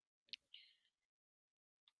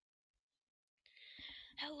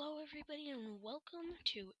Hello, everybody, and welcome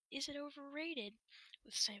to Is It Overrated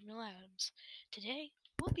with Samuel Adams. Today,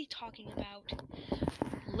 we'll be talking about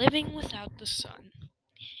living without the sun.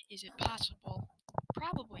 Is it possible?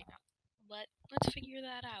 Probably not, but let's figure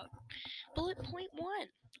that out. Bullet point one: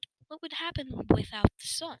 what would happen without the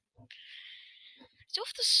sun? So,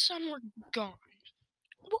 if the sun were gone,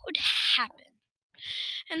 what would happen?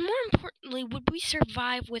 And more importantly, would we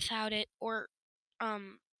survive without it, or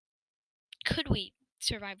could we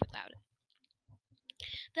survive without it?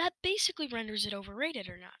 That basically renders it overrated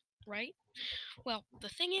or not, right? Well, the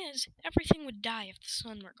thing is, everything would die if the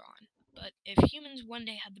sun were gone. But if humans one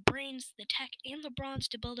day had the brains, the tech, and the bronze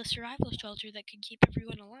to build a survival shelter that could keep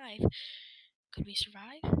everyone alive, could we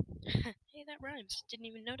survive? Hey, that rhymes. Didn't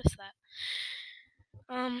even notice that.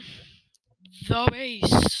 The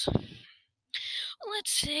base.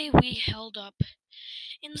 Let's say we held up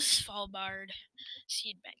in the Svalbard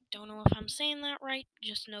seed bank. Don't know if I'm saying that right.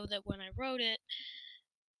 Just know that when I wrote it,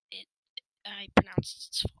 I pronounced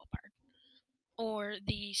it Svalbard. Or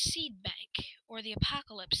the seed bank, or the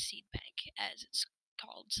apocalypse seed bank, as it's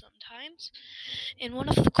called sometimes, in one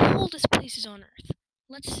of the coldest places on Earth.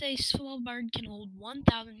 Let's say Svalbard can hold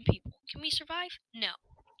 1,000 people. Can we survive? No,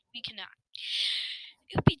 we cannot.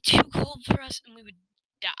 It would be too cold for us and we would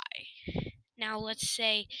die. Now, let's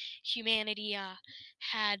say humanity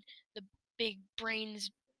had the big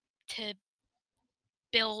brains to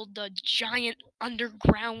build a giant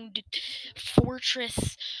underground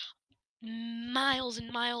fortress miles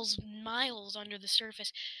and miles and miles under the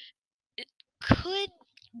surface. Could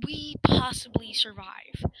we possibly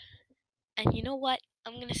survive? And you know what?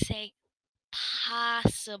 I'm going to say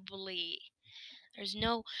possibly. There's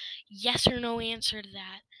no yes or no answer to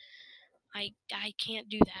that. I can't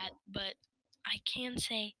do that, but I can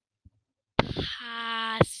say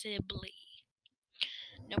possibly.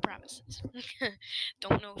 No promises.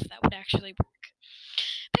 Don't know if that would actually work.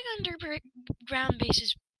 Big underground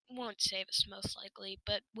bases won't save us most likely,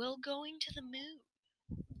 but will going to the moon.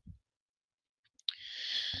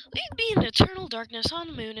 We'd be in eternal darkness on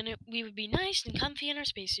the moon, and we would be nice and comfy in our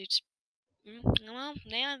spacesuits. Well,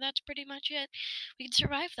 yeah, that's pretty much it. We could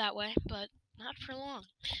survive that way, but not for long.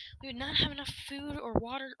 We would not have enough food or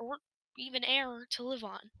water or even air to live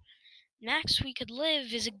on. Max we could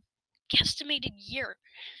live is a guesstimated year,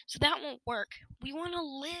 so that won't work. We want to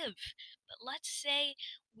live, but let's say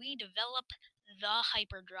we develop the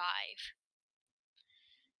hyperdrive.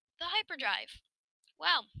 The hyperdrive.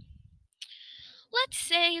 Well, let's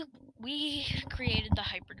say we created the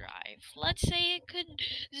hyperdrive. Let's say it could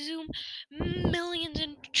zoom millions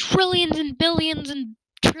and trillions and billions and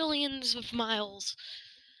trillions of miles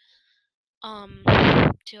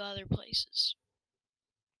to other places,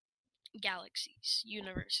 galaxies,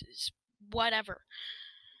 universes, whatever.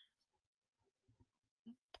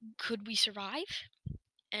 Could we survive?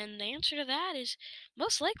 And the answer to that is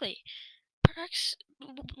most likely.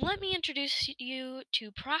 Let me introduce you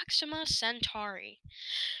to Proxima Centauri.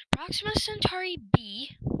 Proxima Centauri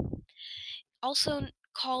B, also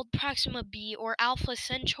called Proxima b or Alpha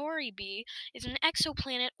Centauri b, is an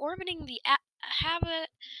exoplanet orbiting the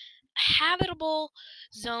habitable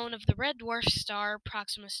zone of the red dwarf star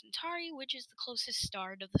Proxima Centauri, which is the closest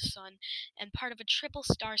star to the Sun and part of a triple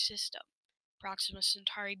star system. Proxima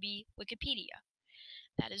Centauri b, Wikipedia.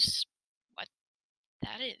 That is what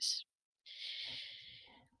that is.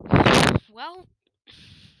 Well,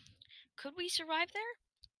 could we survive there?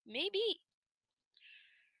 Maybe.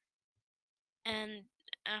 And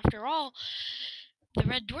after all, the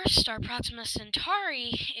red dwarf star Proxima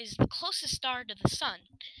Centauri is the closest star to the Sun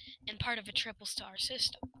and part of a triple star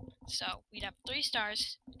system. So we'd have 3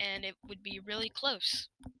 stars, and it would be really close.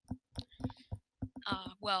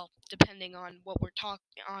 Well, depending on what we're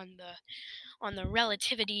talking on the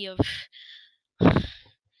relativity of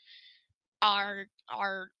our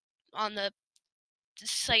on the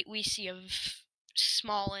site we see of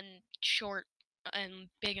small and short and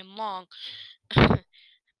big and long.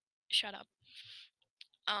 Shut up.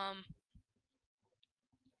 Um.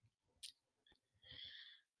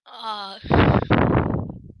 Uh.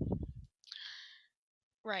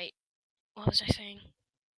 Right. What was I saying?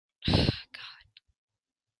 God.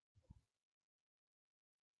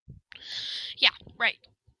 Yeah. Right.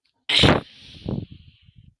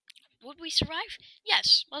 Would we survive?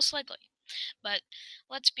 Yes, most likely. But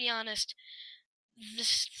let's be honest.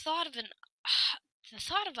 This thought of the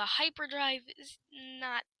thought of a hyperdrive is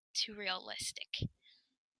not too realistic.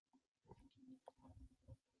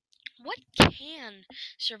 What can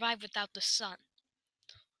survive without the sun?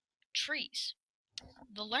 Trees.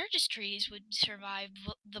 The largest trees would survive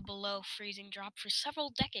the below freezing drop for several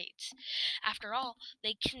decades. After all,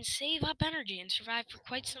 they can save up energy and survive for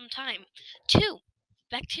quite some time. 2.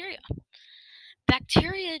 Bacteria.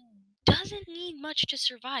 Bacteria doesn't need much to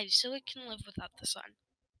survive, so it can live without the sun.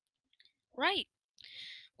 Right.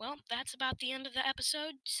 Well, that's about the end of the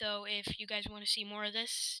episode. So if you guys want to see more of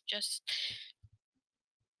this, just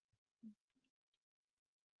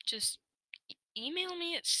email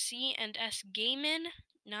me at c&sgamein,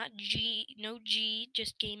 not G, no G,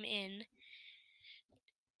 just gamein.com,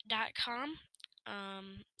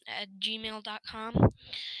 at gmail.com,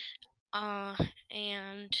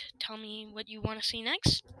 and tell me what you want to see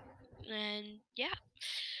next. And yeah,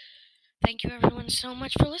 thank you everyone so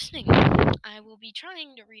much for listening. I will be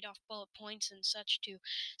trying to read off bullet points and such to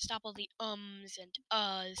stop all the ums and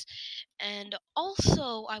uhs. And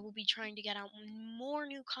also, I will be trying to get out more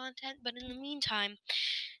new content. But in the meantime,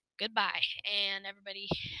 goodbye. And everybody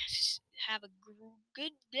have a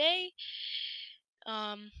good day.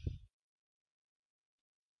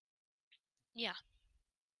 Yeah.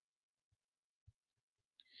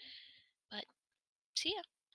 But see ya.